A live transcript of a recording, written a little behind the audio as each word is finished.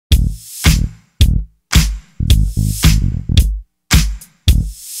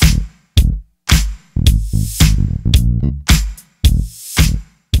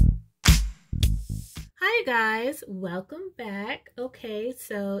Hey guys, welcome back. Okay,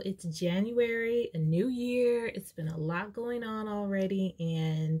 so it's January, a new year. It's been a lot going on already,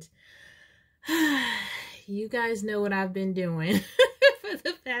 and you guys know what I've been doing for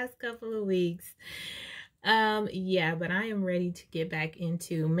the past couple of weeks. Yeah, but I am ready to get back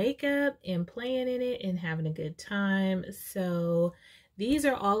into makeup and playing in it and having a good time. So these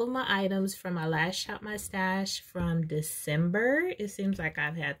are all of my items from my last Shop My Stash from December. It seems like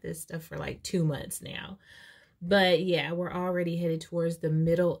I've had this stuff for like 2 months now. But yeah, we're already headed towards the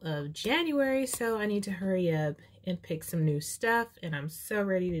middle of January, so I need to hurry up and pick some new stuff, and I'm so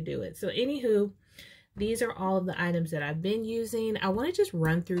ready to do it. So anywho, these are all of the items that I've been using. I want to just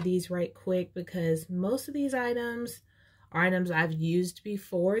run through these right quick because most of these items are items I've used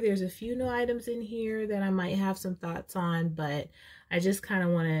before. There's a few new items in here that I might have some thoughts on, but I just kind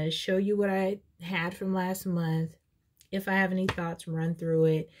of want to show you what I had from last month. If I have any thoughts, run through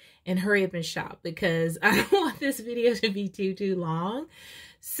it and hurry up and shop because I don't want this video to be too long.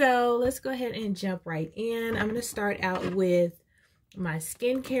 So let's go ahead and jump right in. I'm going to start out with my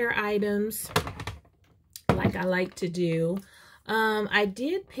skincare items like I like to do. I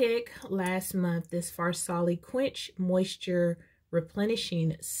did pick last month this Farsali Quench Moisture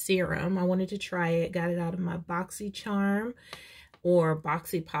Replenishing Serum. I wanted to try it. Got it out of my Boxy Charm or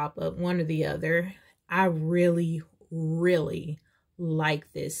Boxy Pop-Up, one or the other. I really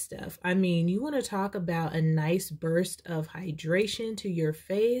like this stuff. I mean, you want to talk about a nice burst of hydration to your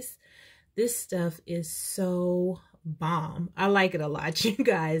face. This stuff is so bomb. I like it a lot, you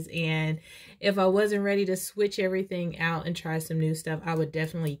guys. And if I wasn't ready to switch everything out and try some new stuff, I would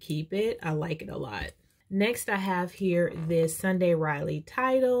definitely keep it. I like it a lot. Next, I have here this Sunday Riley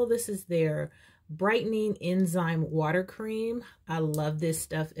Tidal. This is their Brightening Enzyme Water Cream. I love this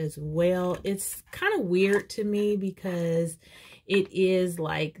stuff as well. It's kind of weird to me because it is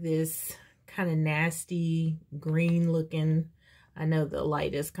like this kind of nasty green looking. I know the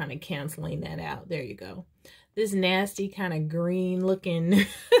light is kind of canceling that out. There you go. This nasty kind of green looking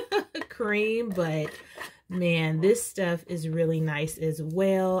cream, but man, this stuff is really nice as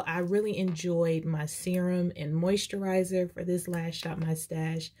well. I really enjoyed my serum and moisturizer for this last Shop My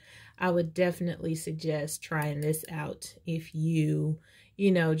Stash. I would definitely suggest trying this out if you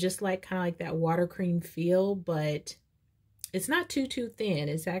know, just like kind of like that water cream feel, but it's not too thin.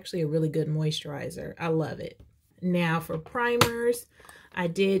 It's actually a really good moisturizer. I love it. Now for primers, I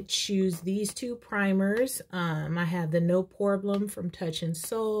did choose these two primers. I have the No Problem from Touch in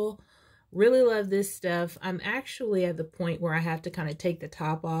Sol. Really love this stuff. I'm actually at the point where I have to kind of take the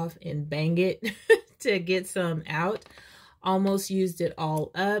top off and bang it to get some out. Almost used it all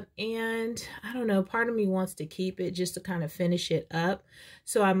up, and I don't know, part of me wants to keep it just to kind of finish it up.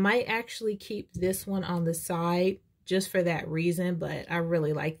 So I might actually keep this one on the side just for that reason, but I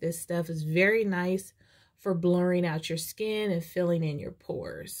really like this stuff. It's very nice for blurring out your skin and filling in your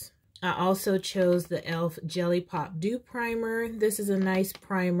pores. I also chose the e.l.f. Jelly Pop Dew Primer. This is a nice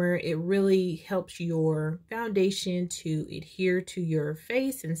primer. It really helps your foundation to adhere to your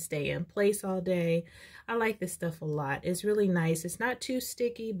face and stay in place all day. I like this stuff a lot. It's really nice. It's not too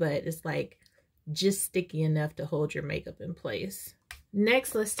sticky, but it's like just sticky enough to hold your makeup in place.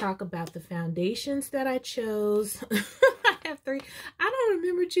 Next, let's talk about the foundations that I chose. I have 3. I don't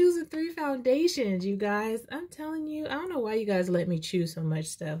remember choosing 3 foundations, you guys. I'm telling you, I don't know why you guys let me choose so much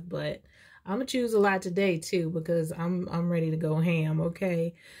stuff, but I'm gonna choose a lot today too because I'm ready to go ham,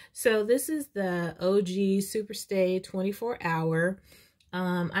 okay? So this is the OG Superstay 24 Hour.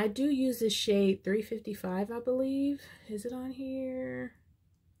 I do use this shade 355, I believe. Is it on here?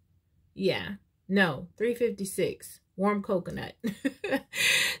 Yeah. No, 356. Warm Coconut.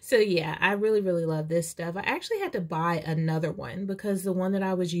 So yeah, I really love this stuff. I actually had to buy another one because the one that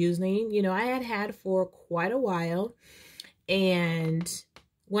I was using, you know, I had for quite a while, and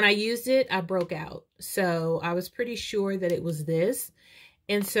when I used it, I broke out. So I was pretty sure that it was this,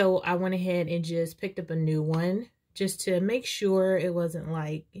 and so I went ahead and just picked up a new one just to make sure it wasn't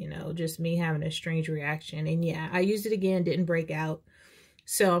like, you know, just me having a strange reaction. And yeah, I used it again, didn't break out.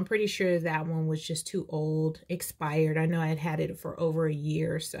 So I'm pretty sure that one was just too old, expired. I know I had it for over a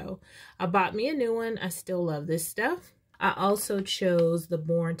year, so I bought me a new one. I still love this stuff. I also chose the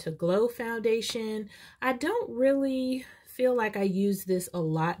Born to Glow foundation. I don't really feel like I use this a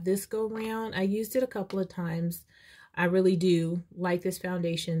lot this go round. I used it a couple of times. I really do like this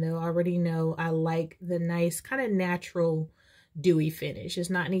foundation though. I already know I like the nice kind of natural dewy finish. It's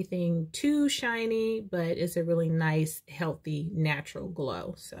not anything too shiny, but it's a really nice, healthy, natural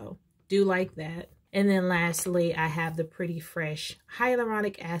glow. So do like that. And then lastly, I have the Pretty Fresh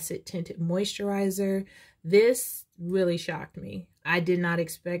Hyaluronic Acid Tinted Moisturizer. This really shocked me. I did not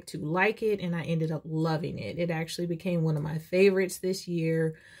expect to like it, and I ended up loving it. It actually became one of my favorites this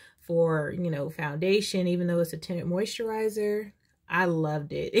year for, you know, foundation, even though it's a tinted moisturizer. I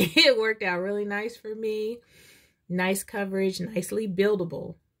loved it. It worked out really nice for me. Nice coverage, nicely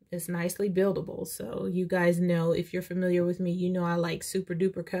buildable. It's nicely buildable. So you guys know, if you're familiar with me, you know I like super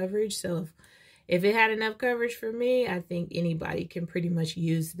duper coverage. So if it had enough coverage for me, I think anybody can pretty much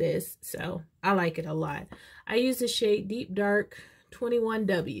use this. So I like it a lot. I use the shade Deep Dark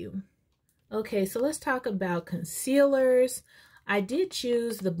 21W. Okay, so let's talk about concealers. I did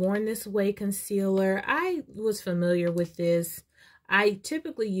choose the Born This Way concealer. I was familiar with this. I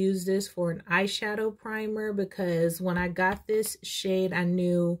typically use this for an eyeshadow primer because when I got this shade, I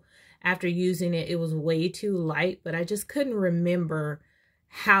knew after using it, it was way too light, but I just couldn't remember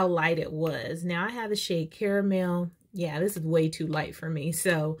how light it was. Now I have the shade Caramel. Yeah, this is way too light for me.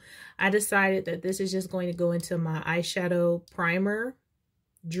 So I decided that this is just going to go into my eyeshadow primer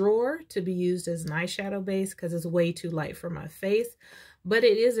drawer to be used as an eyeshadow base because it's way too light for my face. But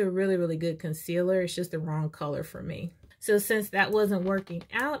it is a really, really good concealer. It's just the wrong color for me. So since that wasn't working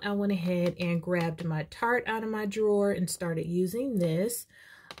out, I went ahead and grabbed my Tarte out of my drawer and started using this.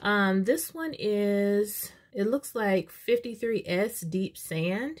 This one is, it looks like 53S Deep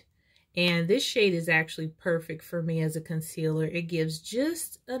Sand. And this shade is actually perfect for me as a concealer. It gives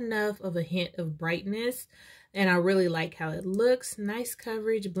just enough of a hint of brightness. And I really like how it looks. Nice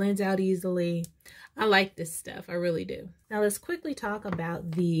coverage, blends out easily. I like this stuff, I really do. Now let's quickly talk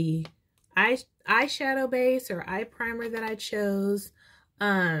about the eyeshadow base or eye primer that I chose.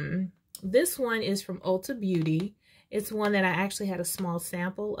 This one is from Ulta Beauty. It's one that I actually had a small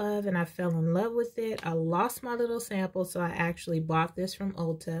sample of and I fell in love with it. I lost my little sample, so I actually bought this from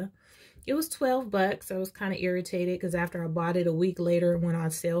Ulta. It was 12 bucks. I was kind of irritated because after I bought it a week later, it went on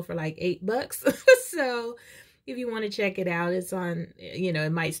sale for like 8 bucks. So if you want to check it out, it's on, you know,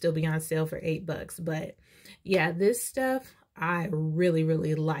 it might still be on sale for 8 bucks. But yeah, this stuff I really,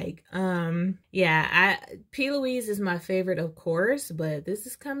 really like. Yeah, P. Louise is my favorite, of course, but this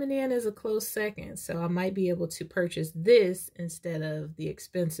is coming in as a close second. So I might be able to purchase this instead of the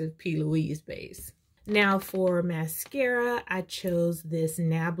expensive P. Louise base. Now for mascara, I chose this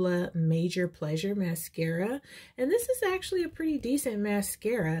Nabla Major Pleasure mascara, and this is actually a pretty decent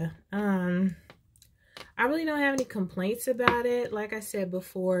mascara. I really don't have any complaints about it. Like I said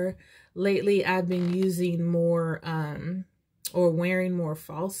before, lately I've been using more or wearing more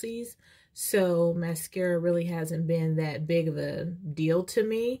falsies, so mascara really hasn't been that big of a deal to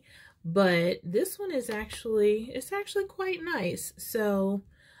me. But this one is actually, it's actually quite nice. So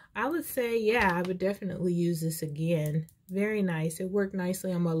I would say, yeah, I would definitely use this again. Very nice. It worked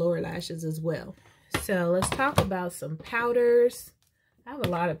nicely on my lower lashes as well. So let's talk about some powders. I have a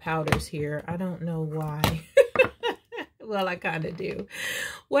lot of powders here. I don't know why. Well, I kind of do.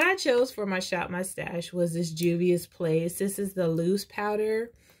 What I chose for my Shop My Stash was this Juvia's Place. This is the loose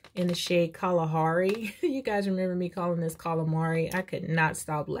powder in the shade Kalahari. You guys remember me calling this Calamari? I could not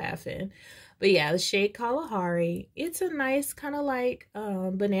stop laughing. But yeah, the shade Kalahari, it's a nice kind of like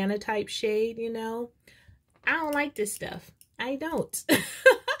banana type shade, you know. I don't like this stuff. I don't.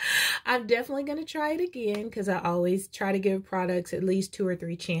 I'm definitely going to try it again because I always try to give products at least 2 or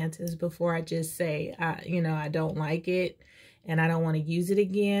 3 chances before I just say, you know, I don't like it and I don't want to use it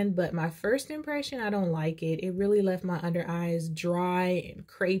again. But my first impression, I don't like it. It really left my under eyes dry and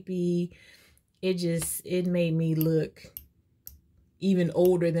crepey. It made me look even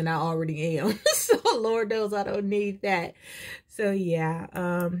older than I already am. So Lord knows I don't need that. So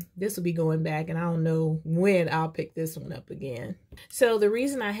yeah, this will be going back and I don't know when I'll pick this one up again. So the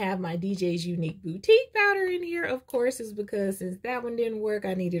reason I have my DJ's Unique Boutique powder in here, of course, is because since that one didn't work,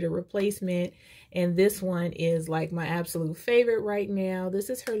 I needed a replacement. And this one is like my absolute favorite right now. This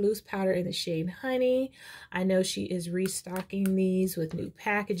is her loose powder in the shade Honey. I know she is restocking these with new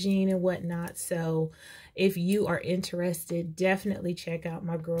packaging and whatnot. So if you are interested, definitely check out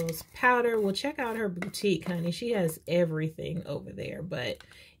my girl's powder. Well, check out her boutique, honey. She has everything over there. But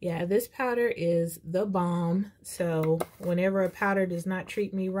yeah, this powder is the bomb. So whenever a powder does not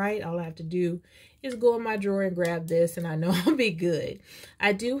treat me right, all I have to do is go in my drawer and grab this and I know I'll be good.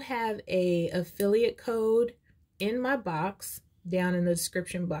 I do have a affiliate code in my box down in the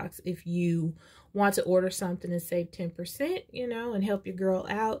description box if you want to order something and save 10%, you know, and help your girl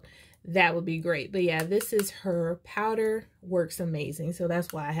out. That would be great. But yeah, this is her powder. Works amazing. So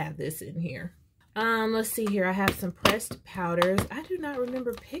that's why I have this in here. Let's see here. I have some pressed powders. I do not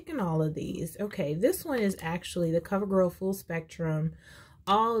remember picking all of these. Okay, this one is actually the CoverGirl Full Spectrum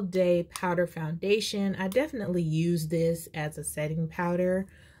All Day Powder Foundation. I definitely use this as a setting powder.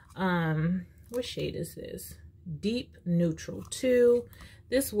 What shade is this? Deep Neutral 2.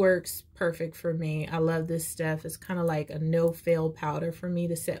 This works perfect for me. I love this stuff. It's kind of like a no-fail powder for me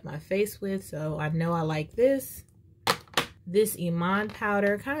to set my face with, so I know I like this. This Iman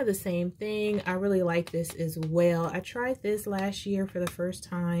powder, kind of the same thing. I really like this as well. I tried this last year for the first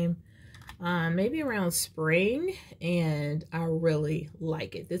time, maybe around spring, and I really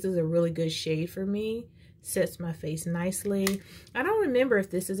like it. This is a really good shade for me. Sets my face nicely. I don't remember if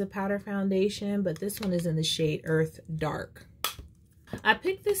this is a powder foundation, but this one is in the shade Earth Dark. I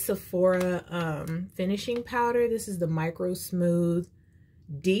picked this Sephora finishing powder. This is the Micro Smooth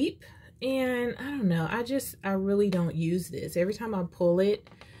Deep, and I don't know, I really don't use this. Every time I pull it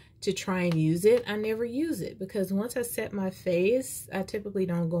to try and use it, I never use it, because once I set my face, I typically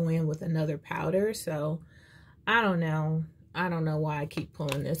don't go in with another powder. So I don't know why I keep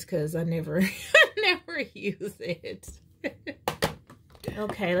pulling this, because I never never use it.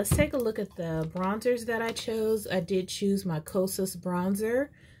 Okay, let's take a look at the bronzers that I chose. I did choose my Kosas bronzer.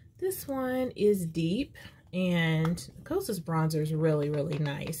 This one is deep, and Kosas bronzer is really, really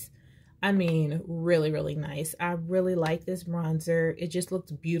nice. I mean, really, really nice. I really like this bronzer. It just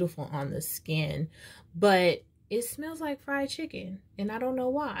looks beautiful on the skin, but it smells like fried chicken, and I don't know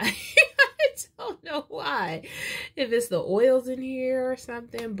why. I don't know why. If it's the oils in here or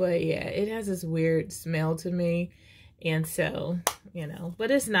something, but yeah, it has this weird smell to me. And so, you know, but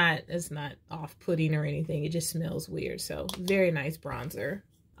it's not off-putting or anything. It just smells weird. So very nice bronzer.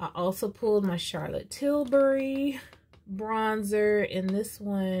 I also pulled my Charlotte Tilbury bronzer, and this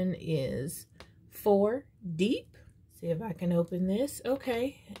one is 4 Deep. See if I can open this.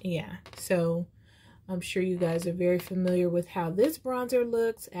 Okay, yeah. So I'm sure you guys are very familiar with how this bronzer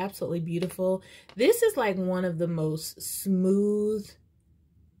looks. Absolutely beautiful. This is like one of the most smooth,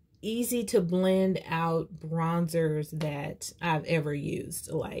 easy to blend out bronzers that I've ever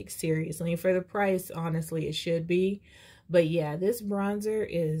used. Like, seriously, for the price, honestly, it should be. But yeah, this bronzer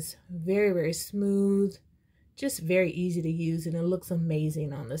is very, very smooth, just very easy to use, and it looks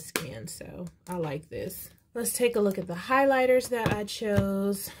amazing on the skin. So I like this. Let's take a look at the highlighters that I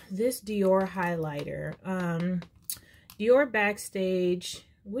chose. This Dior highlighter, Dior Backstage.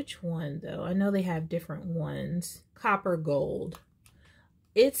 Which one though? I know they have different ones. Copper Gold.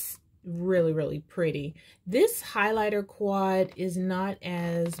 It's really, really pretty. This highlighter quad is not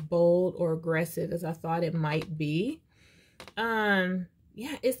as bold or aggressive as I thought it might be.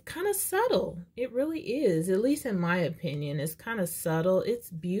 Yeah, it's kind of subtle. It really is, at least in my opinion. It's kind of subtle. It's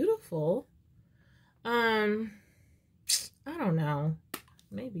beautiful. I don't know.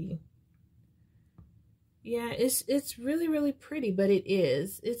 Maybe. Yeah, it's really, really pretty, but it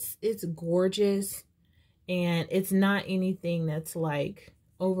is. It's gorgeous, and it's not anything that's like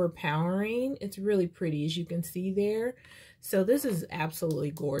overpowering. It's really pretty, as you can see there. So this is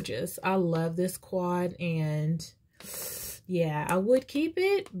absolutely gorgeous. I love this quad, and yeah, I would keep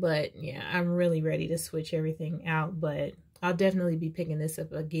it, but yeah, I'm really ready to switch everything out, but I'll definitely be picking this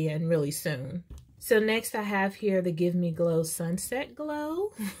up again really soon. So next I have here the Give Me Glow Sunset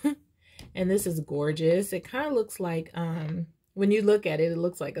Glow. And this is gorgeous. It kind of looks like, when you look at it, it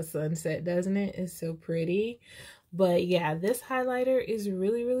looks like a sunset, doesn't it? It's so pretty. But yeah, this highlighter is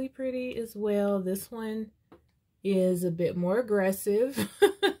really, really pretty as well. This one is a bit more aggressive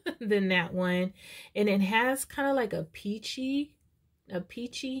than that one. And it has kind of like a peachy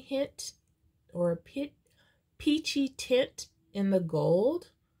hint, or a peachy tint in the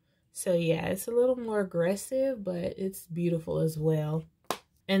gold. So yeah, it's a little more aggressive, but it's beautiful as well.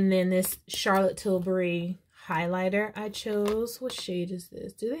 And then this Charlotte Tilbury highlighter I chose. What shade is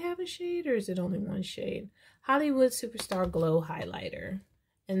this? Do they have a shade, or is it only one shade? Hollywood Superstar Glow highlighter.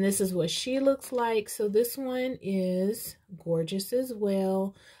 And this is what she looks like. So this one is gorgeous as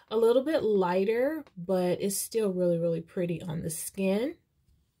well. A little bit lighter, but it's still really, really pretty on the skin.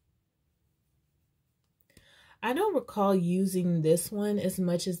 I don't recall using this one as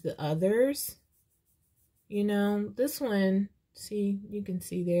much as the others. You know, this one, see, you can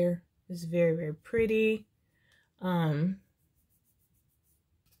see there, it's very, very pretty. But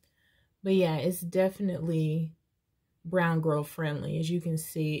yeah, it's definitely brown girl friendly. As you can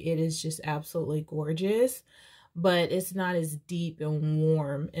see, it is just absolutely gorgeous, but it's not as deep and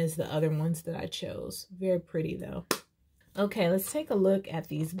warm as the other ones that I chose. Very pretty though. Okay, let's take a look at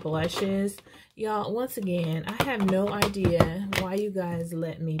these blushes. Y'all, once again, I have no idea why you guys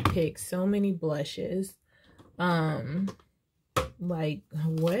let me pick so many blushes. Like,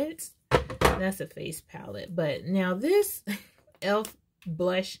 what? That's a face palette. But now this e.l.f.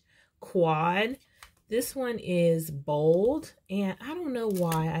 blush quad, This one is bold, and I don't know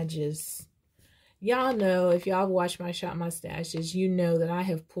why, y'all know, if y'all watch my Shop My Stashes, you know that I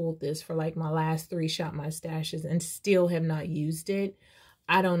have pulled this for like my last 3 Shop My Stashes and still have not used it.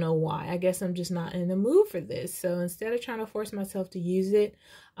 I don't know why. I guess I'm just not in the mood for this. So instead of trying to force myself to use it,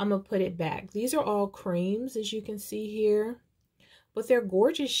 I'm going to put it back. These are all creams, as you can see here. But they're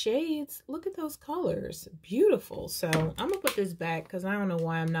gorgeous shades. Look at those colors. Beautiful. So I'm going to put this back because I don't know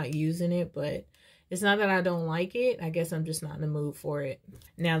why I'm not using it. But it's not that I don't like it. I guess I'm just not in the mood for it.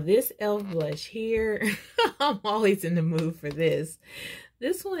 Now this e.l.f. blush here, I'm always in the mood for this.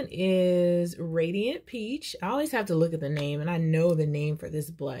 This one is Radiant Peach. I always have to look at the name, and I know the name for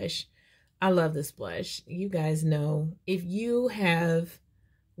this blush. I love this blush. You guys know, if you have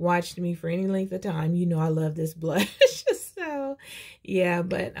watched me for any length of time, you know I love this blush. So yeah,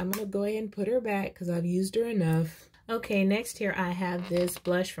 but I'm gonna go ahead and put her back because I've used her enough. Okay, next here I have this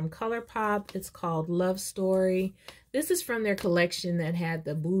blush from ColourPop. It's called Love Story. This is from their collection that had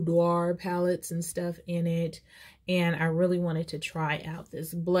the boudoir palettes and stuff in it. And I really wanted to try out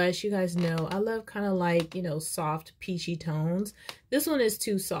this blush. You guys know I love kind of like, you know, soft peachy tones. This one is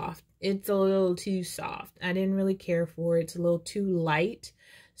too soft. It's a little too soft. I didn't really care for it. It's a little too light.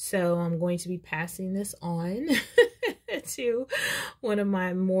 So I'm going to be passing this on to one of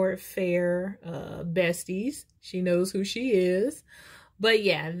my more fair besties. She knows who she is. But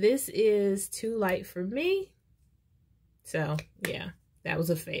yeah, this is too light for me. So yeah, that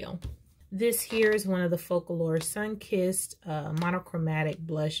was a fail. This here is one of the Folklore Sun-Kissed monochromatic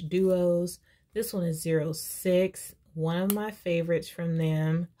blush duos. This one is 06. One of my favorites from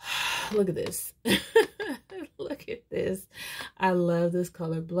them. Look at this. Look at this. I love this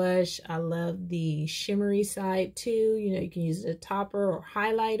color blush. I love the shimmery side too. You know, you can use it as a topper or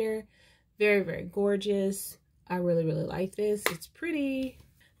highlighter. Very, very gorgeous. I really, really like this. It's pretty.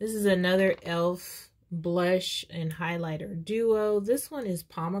 This is another e.l.f. blush and highlighter duo. This one is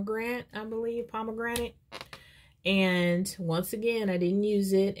pomegranate, I believe, pomegranate. And once again, I didn't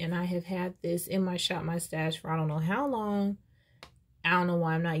use it, and I have had this in my Shop My Stash for I don't know how long. I don't know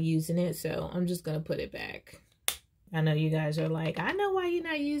why I'm not using it, so I'm just gonna put it back. I know you guys are like, I know why you're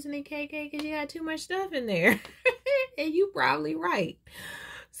not using it, KK, because you got too much stuff in there. And you probably right.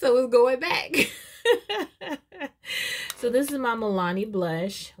 So it's going back. So this is my Milani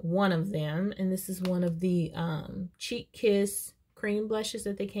blush, one of them, and this is one of the Cheek Kiss cream blushes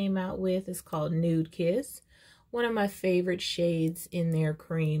that they came out with. It's called Nude Kiss. One of my favorite shades in their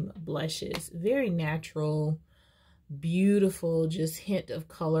cream blushes. Very natural, beautiful, just hint of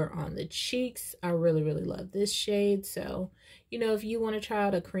color on the cheeks. I really, really love this shade. So, you know, if you want to try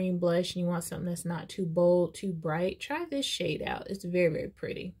out a cream blush and you want something that's not too bold, too bright, try this shade out. It's very, very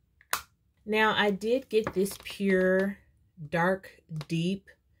pretty. Now, I did get this Pure Dark Deep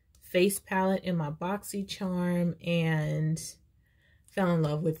face palette in my BoxyCharm and fell in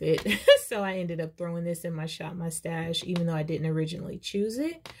love with it. So I ended up throwing this in my Shop My Stash, even though I didn't originally choose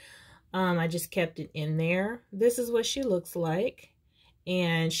it. I just kept it in there. This is what she looks like.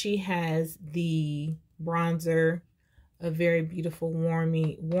 And she has the bronzer, a very beautiful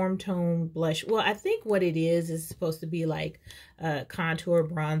warm tone blush. Well, I think what it is supposed to be like a contour,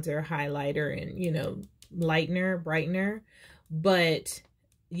 bronzer, highlighter, and, you know, lightener, brightener. But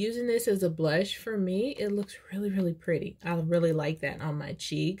using this as a blush, for me, it looks really, really pretty. I really like that on my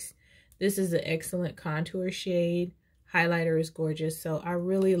cheeks. This is an excellent contour shade. Highlighter is gorgeous. So I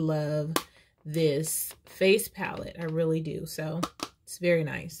really love this face palette. I really do. So it's very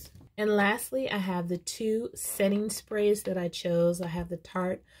nice. And lastly, I have the 2 setting sprays that I chose. I have the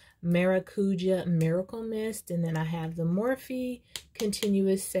Tarte Maracuja Miracle Mist, and then I have the Morphe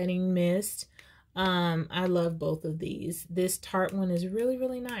Continuous Setting Mist. I love both of these. This Tarte one is really,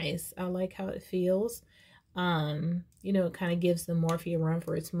 really nice. I like how it feels. You know, it kind of gives the Morphe a run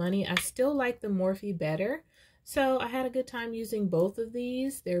for its money. I still like the Morphe better. So I had a good time using both of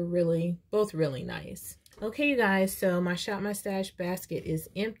these. They're both really nice. Okay, you guys, so my Shop My Stash basket is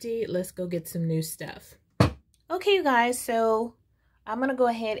empty. Let's go get some new stuff. Okay, you guys, so I'm going to go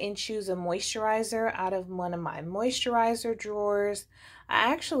ahead and choose a moisturizer out of one of my moisturizer drawers.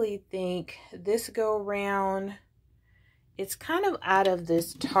 I actually think this go round, it's kind of out of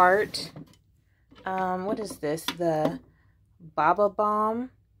this Tarte. What is this? The Baba Balm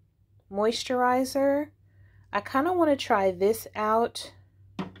moisturizer. I kind of want to try this out,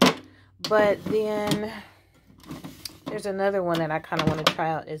 but then there's another one that I kind of want to try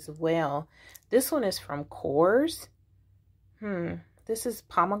out as well. This one is from Kors. This is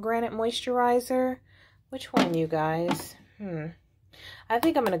Pomegranate Moisturizer. Which one, you guys? I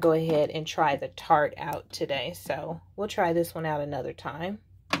think I'm going to go ahead and try the Tarte out today. So we'll try this one out another time.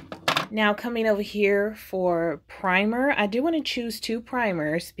 Now coming over here for primer, I do want to choose 2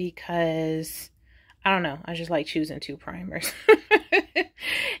 primers because I don't know, I just like choosing 2 primers.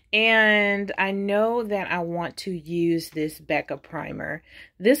 And I know that I want to use this Becca primer.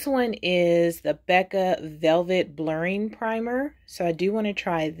 This one is the Becca Velvet Blurring Primer. So I do want to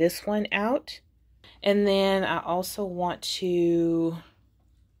try this one out. And then I also want to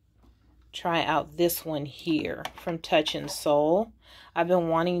try out this one here from Touch and Soul. I've been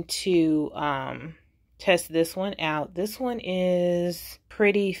wanting to test this one out. This one is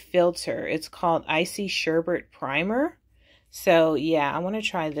Pretty Filter. It's called Icy Sherbet Primer. So yeah, I want to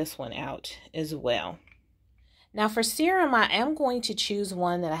try this one out as well. Now for serum, I am going to choose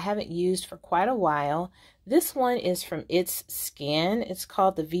one that I haven't used for quite a while. This one is from It's Skin. It's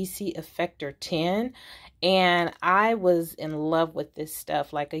called the VC Effector 10. And I was in love with this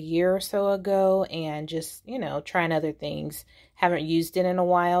stuff like a year or so ago and just, you know, trying other things. Haven't used it in a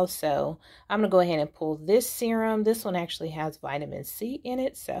while, so I'm going to go ahead and pull this serum. This one actually has vitamin C in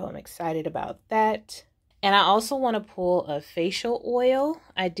it, so I'm excited about that. And I also want to pull a facial oil.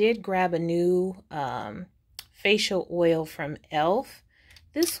 I did grab a new facial oil from e.l.f.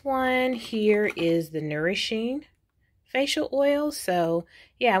 This one here is the Nourishing facial oil. So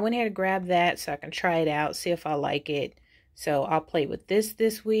yeah, I went ahead and grabbed that so I can try it out, see if I like it. So I'll play with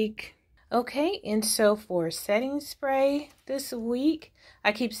this week. Okay, and so for setting spray this week,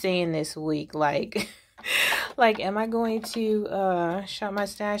 I keep saying this week, like, am I going to shop my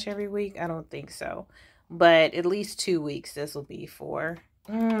stash every week? I don't think so. But at least 2 weeks this will be for.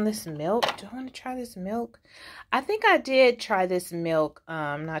 This milk. Do I want to try this milk? I think I did try this milk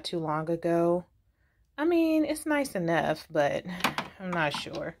not too long ago. I mean, it's nice enough, but I'm not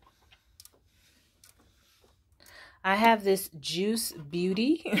sure. I have this Juice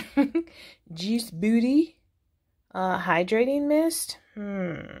Beauty. Juice Beauty hydrating mist.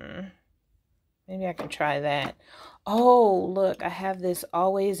 Maybe I can try that. Oh, look, I have this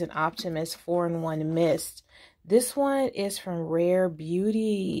Always an Optimist 4-in-1 mist. This one is from Rare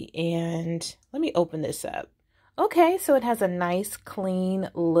Beauty, and let me open this up. Okay, so it has a nice clean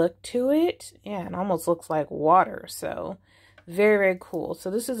look to it. Yeah, it almost looks like water, so very, very cool.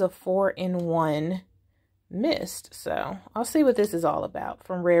 So this is a 4-in-1 mist, so I'll see what this is all about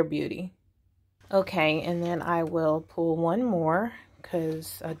from Rare Beauty. Okay, and then I will pull one more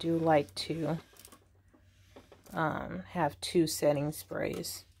because I do like to have 2 setting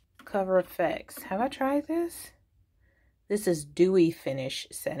sprays. Cover Effects. Have I tried this? This is Dewy Finish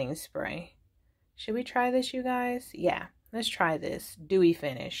setting spray. Should we try this, you guys? Yeah, let's try this Dewy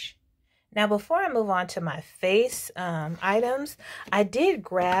Finish. Now, before I move on to my face items, I did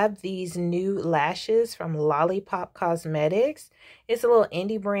grab these new lashes from Lollipop Cosmetics. It's a little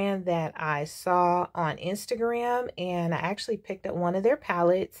indie brand that I saw on Instagram, and I actually picked up one of their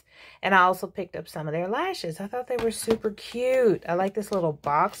palettes, and I also picked up some of their lashes. I thought they were super cute. I like this little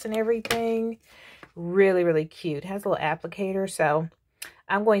box and everything. Really, really cute. It has a little applicator, so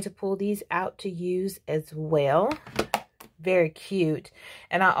I'm going to pull these out to use as well. Very cute.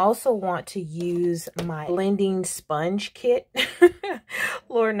 And I also want to use my blending sponge kit.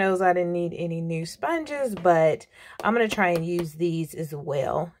 Lord knows I didn't need any new sponges, but I'm going to try and use these as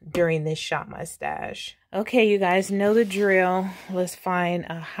well during this Shop My Stash. Okay, you guys know the drill. Let's find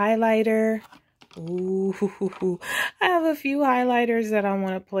a highlighter. Ooh, I have a few highlighters that I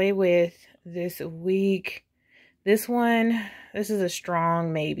want to play with this week. This one, this is a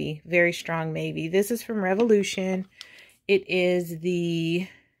strong maybe, very strong maybe. This is from Revolution. It is the,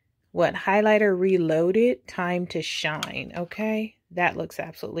 Highlighter Reloaded Time to Shine, okay? That looks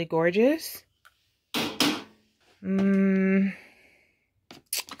absolutely gorgeous.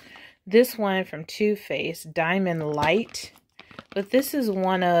 This one from Too Faced, Diamond Light. But this is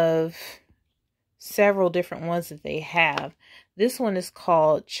one of several different ones that they have. This one is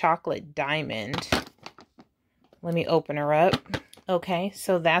called Chocolate Diamond. Let me open her up. Okay,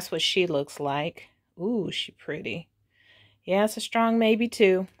 so that's what she looks like. Ooh, she's pretty. Yeah, it's a strong maybe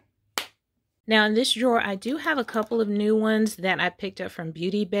too. Now in this drawer, I do have a couple of new ones that I picked up from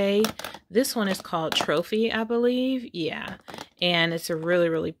Beauty Bay. This one is called Trophy, I believe. Yeah, and it's a really,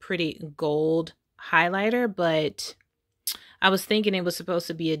 really pretty gold highlighter, but I was thinking it was supposed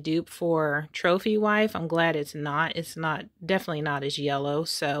to be a dupe for Trophy Wife. I'm glad it's not. It's not, definitely not as yellow.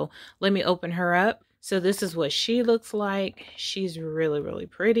 So let me open her up. So this is what she looks like. She's really, really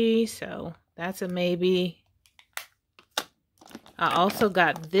pretty. So that's a maybe. I also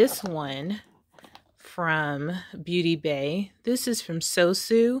got this one from Beauty Bay. This is from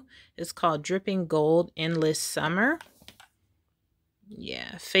Sosu. It's called Dripping Gold Endless Summer.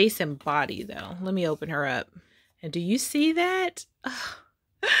 Yeah, face and body though. Let me open her up. And do you see that?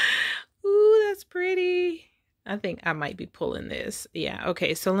 Ooh, that's pretty. I think I might be pulling this. Yeah,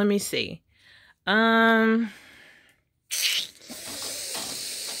 okay, so let me see. I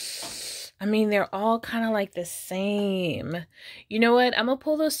mean, they're all kind of like the same. You know what? I'm gonna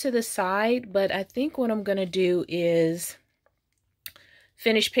pull those to the side, but I think what I'm gonna do is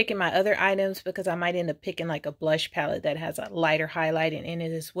finish picking my other items, because I might end up picking like a blush palette that has a lighter highlighting in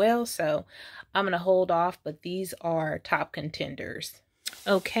it as well. So I'm gonna hold off, but these are top contenders.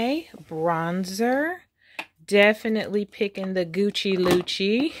 Okay, bronzer. Definitely picking the Gucci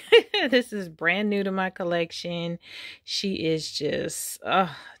Lucci. This is brand new to my collection. She is just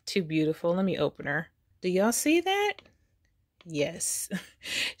too beautiful. Let me open her. Do y'all see that? Yes.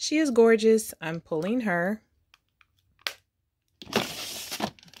 She is gorgeous. I'm pulling her.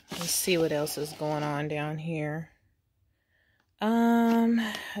 Let's see what else is going on down here.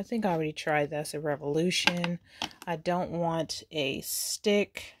 I think I already tried that's a Revolution. I don't want a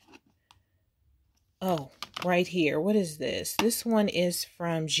stick. Oh, right here. What is this? This one is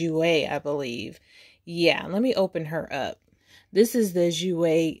from Juvias, I believe. Yeah, let me open her up. This is the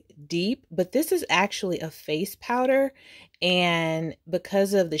Juvias Deep, but this is actually a face powder. And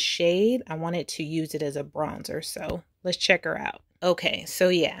because of the shade, I wanted to use it as a bronzer. So let's check her out. Okay, so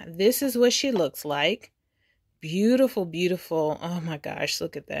yeah, this is what she looks like. Beautiful, beautiful. Oh my gosh,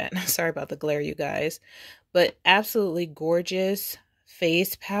 look at that. Sorry about the glare, you guys. But absolutely gorgeous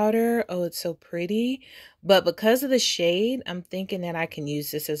face powder. Oh, it's so pretty. But because of the shade, I'm thinking that I can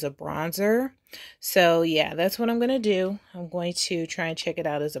use this as a bronzer. So yeah, that's what I'm going to do. I'm going to try and check it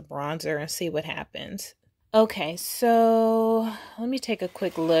out as a bronzer and see what happens. Okay, so let me take a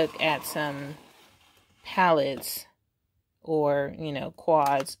quick look at some palettes, or, you know,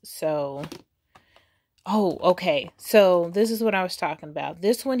 quads. So, oh, okay. So this is what I was talking about.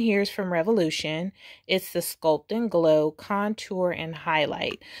 This one here is from Revolution. It's the Sculpt and Glow Contour and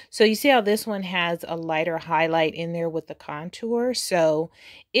Highlight. So you see how this one has a lighter highlight in there with the contour. So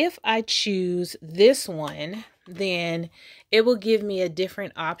if I choose this one, then it will give me a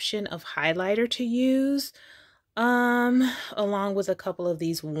different option of highlighter to use, along with a couple of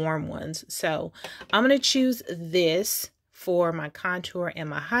these warm ones. So I'm going to choose this for my contour and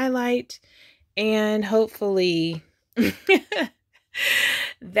my highlight, and hopefully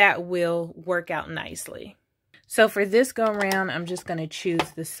that will work out nicely. So for this go around, I'm just going to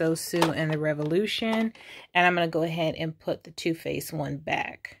choose the Sosu and the Revolution, and I'm going to go ahead and put the Too Faced one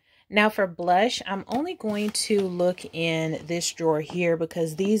back. Now for blush, I'm only going to look in this drawer here,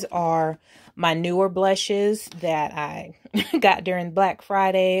 because these are my newer blushes that I got during Black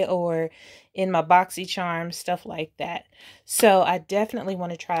Friday or in my BoxyCharm, stuff like that. So I definitely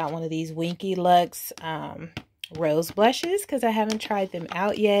want to try out one of these Winky Lux rose blushes, because I haven't tried them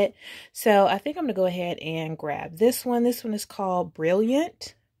out yet. So I think I'm going to go ahead and grab this one. This one is called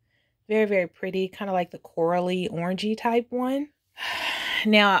Brilliant. Very, very pretty, kind of like the corally orangey type one.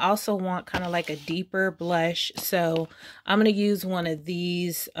 Now I also want kind of like a deeper blush, so I'm going to use one of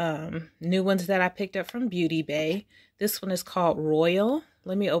these new ones that I picked up from Beauty Bay. This one is called Royal.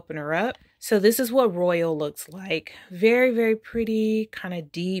 Let me open her up. So this is what Royal looks like. Very, very pretty, kind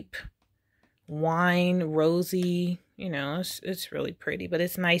of deep wine, rosy. You know, it's really pretty, but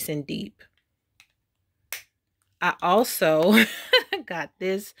it's nice and deep. I also got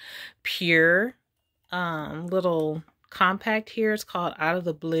this Pure little compact here. It's called Out of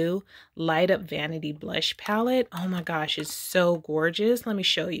the Blue Light Up Vanity Blush Palette. Oh my gosh, it's so gorgeous. Let me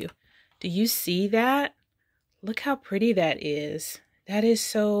show you. Do you see that? Look how pretty that is. That is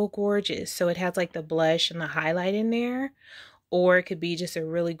so gorgeous. So it has like the blush and the highlight in there, or it could be just a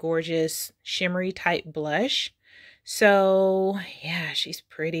really gorgeous shimmery type blush. So yeah, she's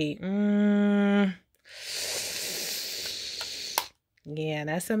pretty. Yeah,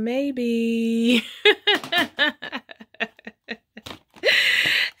 that's a maybe.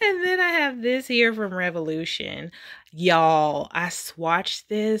 And then I have this here from Revolution. Y'all, I swatched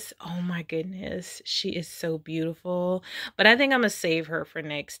this. Oh my goodness. She is so beautiful. But I think I'm going to save her for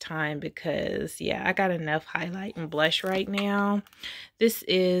next time, because, yeah, I got enough highlight and blush right now. This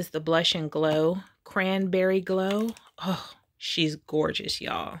is the Blush and Glow Cranberry Glow. Oh, she's gorgeous,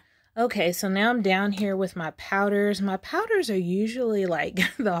 y'all. Okay, so now I'm down here with my powders. My powders are usually like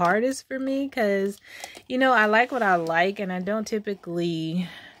the hardest for me, because, you know, I like what I like, and I don't typically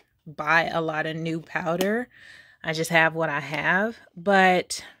buy a lot of new powder. I just have what I have.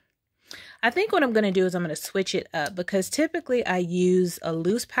 But I think what I'm going to do is I'm going to switch it up, because typically I use a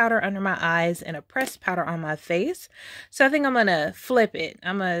loose powder under my eyes and a pressed powder on my face. So I think I'm going to flip it.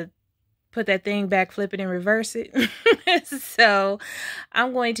 I'm going to put that thing back, flip it, and reverse it. So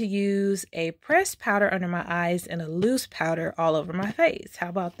I'm going to use a pressed powder under my eyes and a loose powder all over my face. How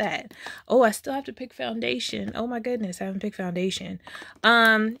about that? Oh, I still have to pick foundation. Oh my goodness, I haven't picked foundation.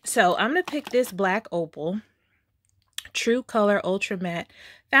 So I'm going to pick this Black Opal True Color Ultra Matte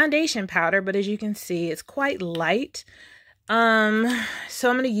foundation powder, but as you can see, it's quite light. So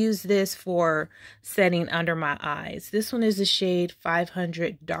I'm going to use this for setting under my eyes. This one is the shade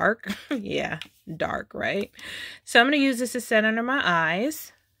 500 Dark. Yeah, dark, right? So I'm going to use this to set under my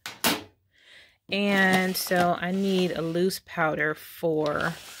eyes. And so I need a loose powder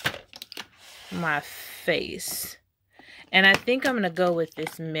for my face. And I think I'm going to go with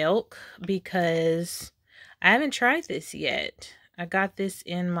this Milk because I haven't tried this yet. I got this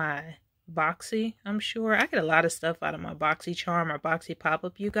in my Boxy, I'm sure. I get a lot of stuff out of my Boxy Charm or Boxy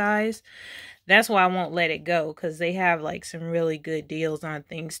Pop-Up, you guys. That's why I won't let it go, because they have like some really good deals on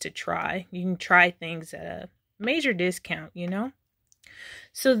things to try. You can try things at a major discount, you know.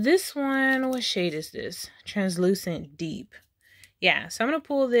 So this one, what shade is this? Translucent Deep. Yeah, so I'm going to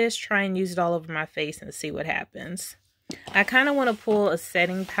pull this, try and use it all over my face and see what happens. I kind of want to pull a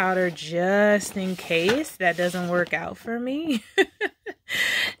setting powder just in case that doesn't work out for me.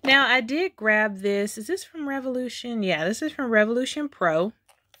 Now, I did grab this. Is this from Revolution? Yeah, this is from Revolution Pro.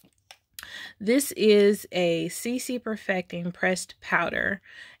 This is a CC Perfecting pressed powder.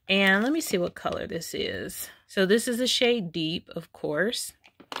 And let me see what color this is. So this is a shade Deep, of course.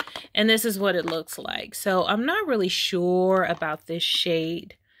 And this is what it looks like. So I'm not really sure about this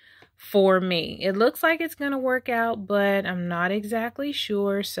shade for me. It looks like it's going to work out, but I'm not exactly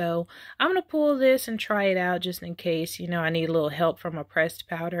sure. So I'm going to pull this and try it out just in case, you know, I need a little help from a pressed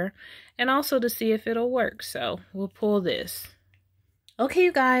powder and also to see if it'll work. So we'll pull this. Okay,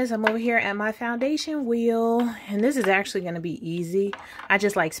 you guys, I'm over here at my foundation wheel, and this is actually going to be easy. I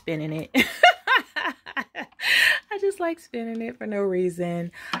just like spinning it. I just like spinning it for no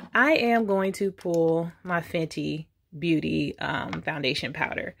reason. I am going to pull my Fenty Beauty foundation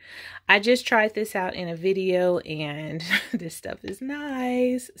powder. I just tried this out in a video and this stuff is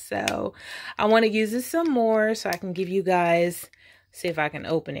nice. So I want to use this some more so I can give you guys, see if I can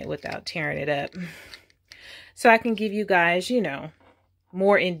open it without tearing it up. So I can give you guys, you know,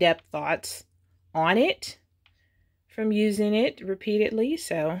 more in-depth thoughts on it from using it repeatedly.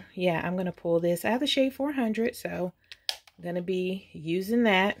 So yeah, I'm going to pull this. I have the shade 400, so I'm going to be using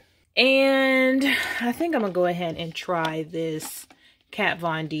that. And I think I'm going to go ahead and try this Kat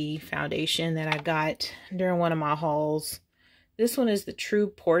Von D foundation that I got during one of my hauls. This one is the True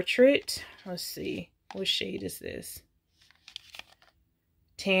Portrait. Let's see. What shade is this?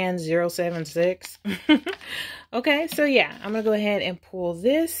 Tan 076. Okay, so yeah, I'm going to go ahead and pull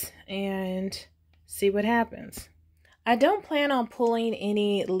this and see what happens. I don't plan on pulling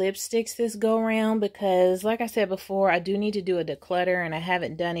any lipsticks this go around because, like I said before, I do need to do a declutter and I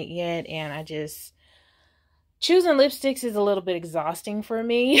haven't done it yet. And I just, choosing lipsticks is a little bit exhausting for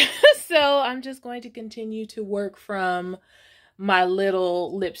me. So I'm just going to continue to work from my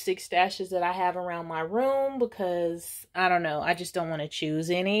little lipstick stashes that I have around my room because, I don't know, I just don't want to choose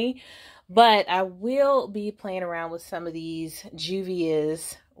any. But I will be playing around with some of these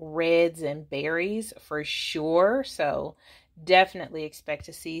Juvia's reds and berries for sure. So definitely expect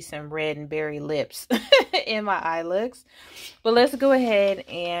to see some red and berry lips in my eye looks. But let's go ahead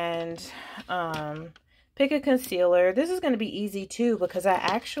and pick a concealer. This is going to be easy too because I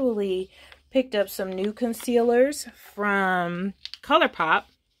actually picked up some new concealers from ColourPop.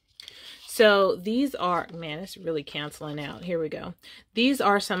 So these are, man, it's really canceling out. Here we go. These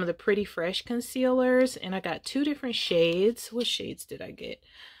are some of the Pretty Fresh concealers, and I got two different shades. What shades did I get?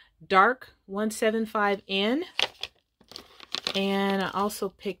 Dark 175N, and I also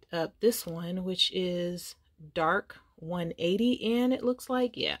picked up this one, which is Dark 180N, it looks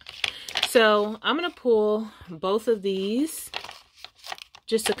like. Yeah. So I'm going to pull both of these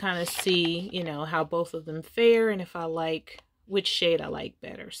just to kind of see, you know, how both of them fare and if I like which shade I like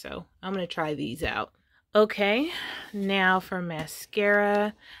better. So I'm going to try these out. Okay, now for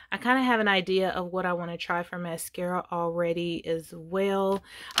mascara. I kind of have an idea of what I want to try for mascara already as well.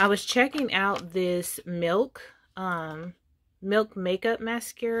 I was checking out this Milk Makeup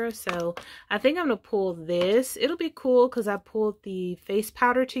Mascara. So I think I'm going to pull this. It'll be cool because I pulled the face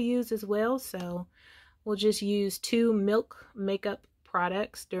powder to use as well. So we'll just use two Milk makeup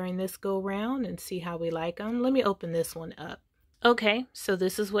products during this go round and see how we like them. Let me open this one up. Okay, so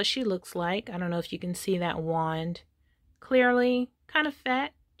this is what she looks like. I don't know if you can see that wand clearly. Kind of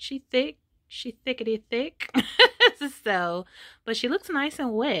fat. She thick. She thickety thick. So, but she looks nice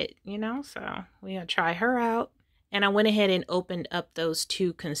and wet, you know. So we're going to try her out. And I went ahead and opened up those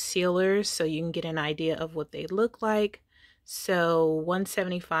two concealers so you can get an idea of what they look like. So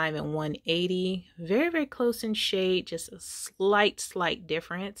 175 and 180, very, very close in shade, just a slight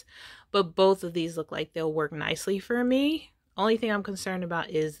difference. But both of these look like they'll work nicely for me. Only thing I'm concerned about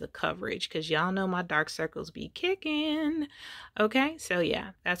is the coverage, because y'all know my dark circles be kicking. Okay, so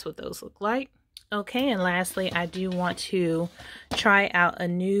yeah, that's what those look like. Okay, and lastly, I do want to try out a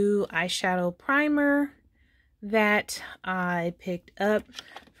new eyeshadow primer that I picked up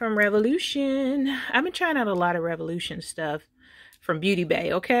from Revolution. I've been trying out a lot of Revolution stuff from Beauty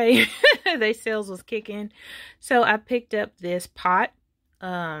Bay, okay? They sales was kicking. So I picked up this pot.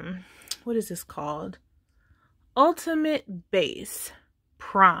 What is this called? Ultimate Base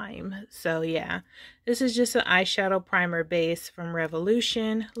Prime. So yeah, this is just an eyeshadow primer base from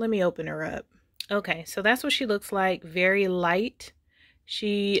Revolution. Let me open her up. Okay, so that's what she looks like. Very light.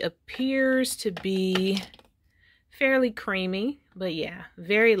 She appears to be fairly creamy, but yeah,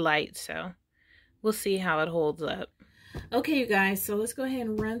 very light. So we'll see how it holds up. Okay, you guys, so let's go ahead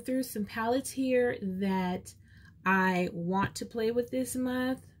and run through some palettes here that I want to play with this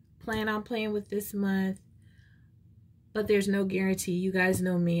month, plan on playing with this month, but there's no guarantee. You guys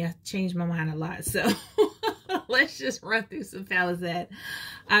know me, I change my mind a lot, so let's just run through some palettes that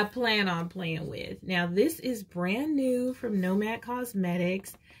I plan on playing with. Now, this is brand new from Nomad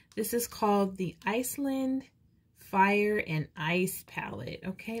Cosmetics. This is called the Iceland Fire and Ice palette.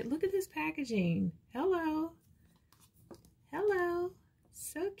 Okay, look at this packaging. Hello. Hello.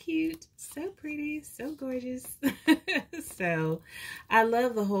 So cute, so pretty, so gorgeous. So I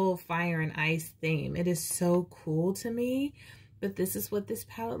love the whole fire and ice theme. It is so cool to me. But this is what this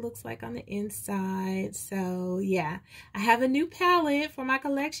palette looks like on the inside. So yeah, I have a new palette for my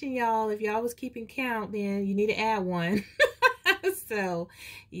collection, y'all. If y'all was keeping count, then you need to add one. So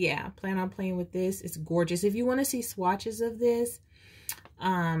yeah, plan on playing with this. It's gorgeous. If you want to see swatches of this,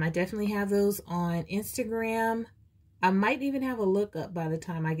 I definitely have those on Instagram. I might even have a look up by the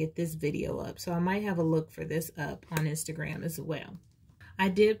time I get this video up. So I might have a look for this up on Instagram as well. I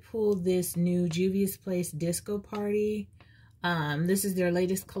did pull this new Juvia's Place Disco Party. This is their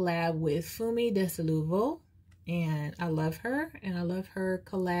latest collab with Fumi Desaluvo. And I love her. And I love her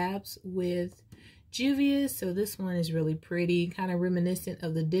collabs with Juvia's. So this one is really pretty. Kind of reminiscent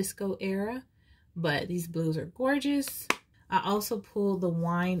of the disco era. But these blues are gorgeous. I also pulled the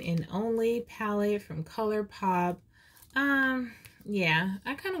Wine and Only palette from ColourPop. Yeah,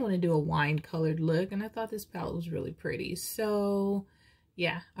 I kind of want to do a wine colored look, and I thought this palette was really pretty. So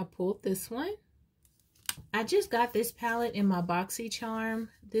yeah, I pulled this one. I just got this palette in my BoxyCharm.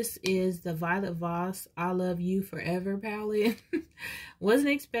 This is the Violet Voss I Love You Forever palette. Wasn't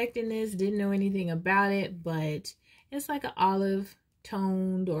expecting this, didn't know anything about it, but it's like an olive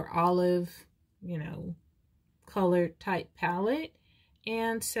toned or olive, you know, colored type palette.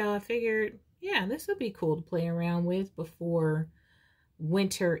 And so I figured, yeah, this would be cool to play around with before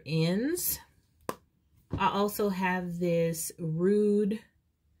winter ends. I also have this Rude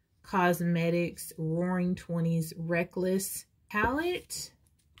Cosmetics Roaring 20s Reckless palette.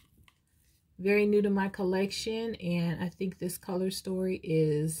 Very new to my collection, and I think this color story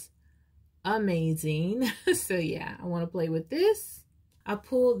is amazing. So yeah, I want to play with this. I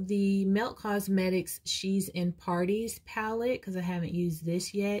pulled the Melt Cosmetics She's in Parties palette because I haven't used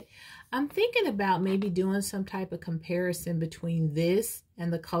this yet. I'm thinking about maybe doing some type of comparison between this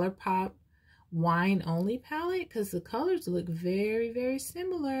and the ColourPop Wine Only palette because the colors look very, very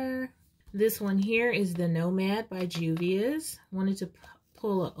similar. This one here is the Nomad by Juvia's. Wanted to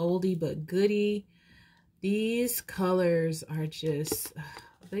pull an oldie but goodie. These colors are just,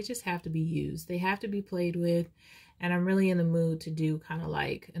 they just have to be used. They have to be played with. And I'm really in the mood to do kind of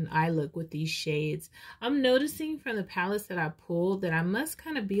like an eye look with these shades. I'm noticing from the palettes that I pulled that I must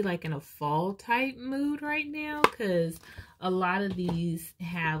kind of be like in a fall type mood right now, because a lot of these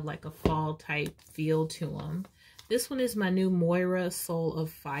have like a fall type feel to them. This one is my new Moira Soul of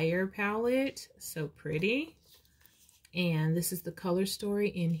Fire palette. So pretty. And this is the color story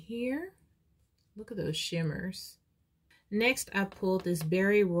in here. Look at those shimmers. Next, I pulled this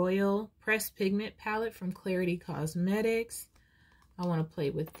Berry Royal Pressed Pigment palette from Clarity Cosmetics. I want to play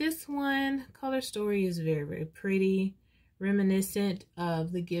with this one. Color story is very, very pretty. Reminiscent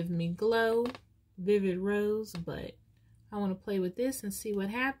of the Give Me Glow Vivid Rose, but I want to play with this and see what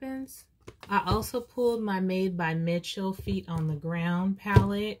happens. I also pulled my Made by Mitchell Feet on the Ground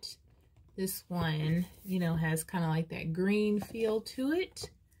palette. This one, you know, has kind of like that green feel to it.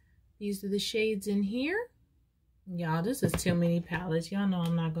 These are the shades in here. Y'all, this is too many palettes. Y'all know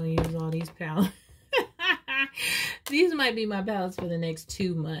I'm not going to use all these palettes. These might be my palettes for the next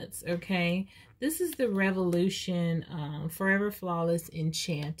 2 months, okay? This is the Revolution Forever Flawless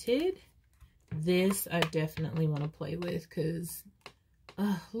Enchanted. This I definitely want to play with because,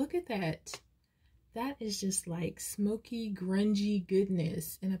 look at that. That is just like smoky, grungy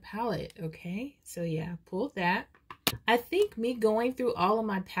goodness in a palette, okay? So yeah, pulled that. I think me going through all of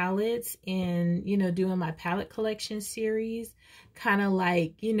my palettes and, you know, doing my palette collection series kind of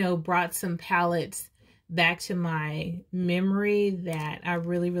like, you know, brought some palettes back to my memory that I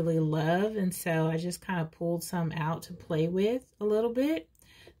really, really love. And so I just kind of pulled some out to play with a little bit.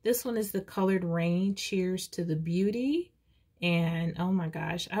 This one is the Colored Rain Cheers to the Beauty. And oh my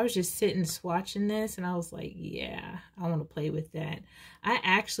gosh, I was just sitting swatching this and I was like, yeah, I want to play with that. I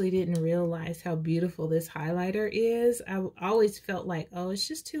actually didn't realize how beautiful this highlighter is. I always felt like, oh, it's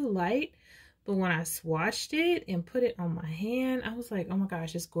just too light. But when I swatched it and put it on my hand, I was like, oh my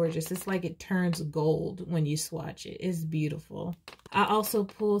gosh, it's gorgeous. It's like it turns gold when you swatch it. It's beautiful. I also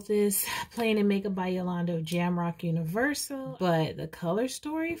pulled this Playing in Makeup by Yolanda Jamrock Universal. But the color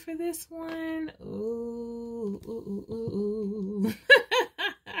story for this one, ooh.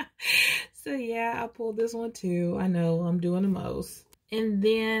 So yeah, I pulled this one too. I know I'm doing the most. And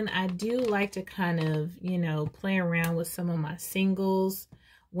then I do like to kind of, you know, play around with some of my singles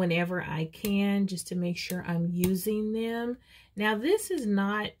whenever I can, just to make sure I'm using them. Now this is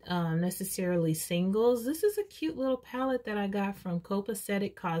not necessarily singles. This is a cute little palette that I got from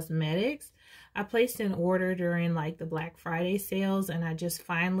Copacetic Cosmetics. I placed an order during like the Black Friday sales and I just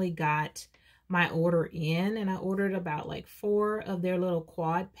finally got my order in, and I ordered about like 4 of their little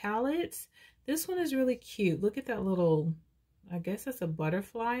quad palettes. This one is really cute. Look at that little, I guess it's a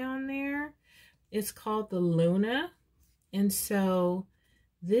butterfly on there. It's called the Luna. And so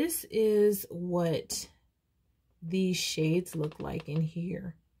this is what these shades look like in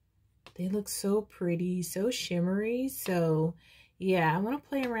here. They look so pretty, so shimmery. So yeah, I want to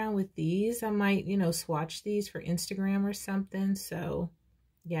play around with these. I might, you know, swatch these for Instagram or something. So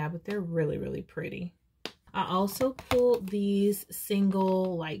yeah, but they're really, really pretty. I also pulled these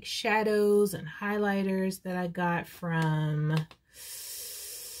single like shadows and highlighters that I got from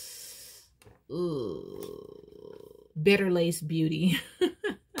Bitter Lace Beauty.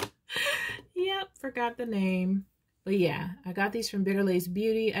 Yep, forgot the name. But yeah, I got these from Bitter Lace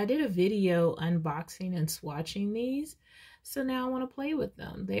Beauty. I did a video unboxing and swatching these. So now I want to play with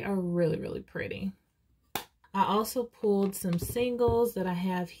them. They are really, really pretty. I also pulled some singles that I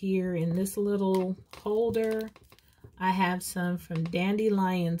have here in this little holder. I have some from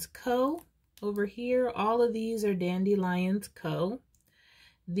Dandelions Co. over here. All of these are Dandelions Co.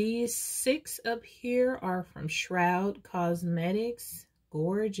 These 6 up here are from Shroud Cosmetics.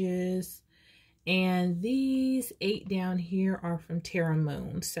 Gorgeous. And these 8 down here are from Terra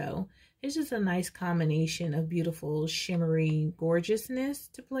Moon. So it's just a nice combination of beautiful, shimmery gorgeousness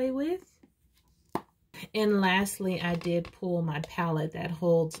to play with. And lastly, I did pull my palette that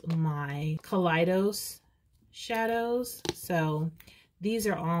holds my Kaleidos shadows. So these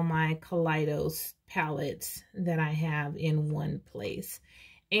are all my Kaleidos palettes that I have in one place.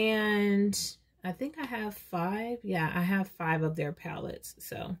 And I think I have 5. Yeah, I have 5 of their palettes.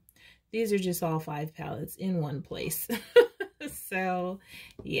 So these are just all 5 palettes in one place. So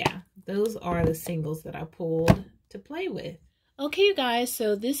yeah, those are the singles that I pulled to play with. Okay, you guys,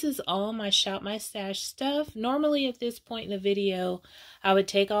 so this is all my Shop My Stash stuff. Normally at this point in the video, I would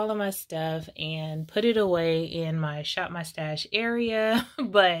take all of my stuff and put it away in my Shop My Stash area,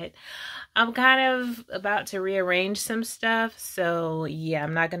 but I'm kind of about to rearrange some stuff, so yeah,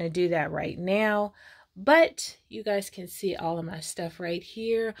 I'm not going to do that right now. But you guys can see all of my stuff right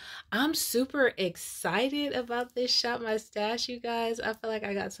here. I'm super excited about this Shop My Stash, you guys. I feel like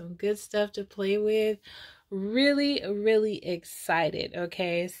I got some good stuff to play with. Really, really excited.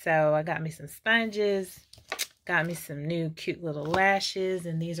 Okay, so I got me some sponges, got me some new cute little lashes,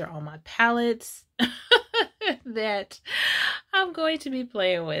 and these are all my palettes that I'm going to be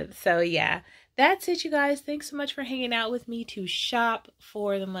playing with. So yeah, that's it, you guys. Thanks so much for hanging out with me to shop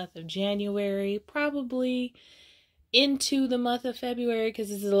for the month of January, probably into the month of February, because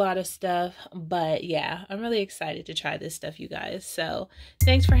this is a lot of stuff. But yeah, I'm really excited to try this stuff, you guys. So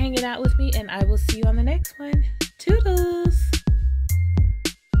thanks for hanging out with me, and I will see you on the next one. Toodles!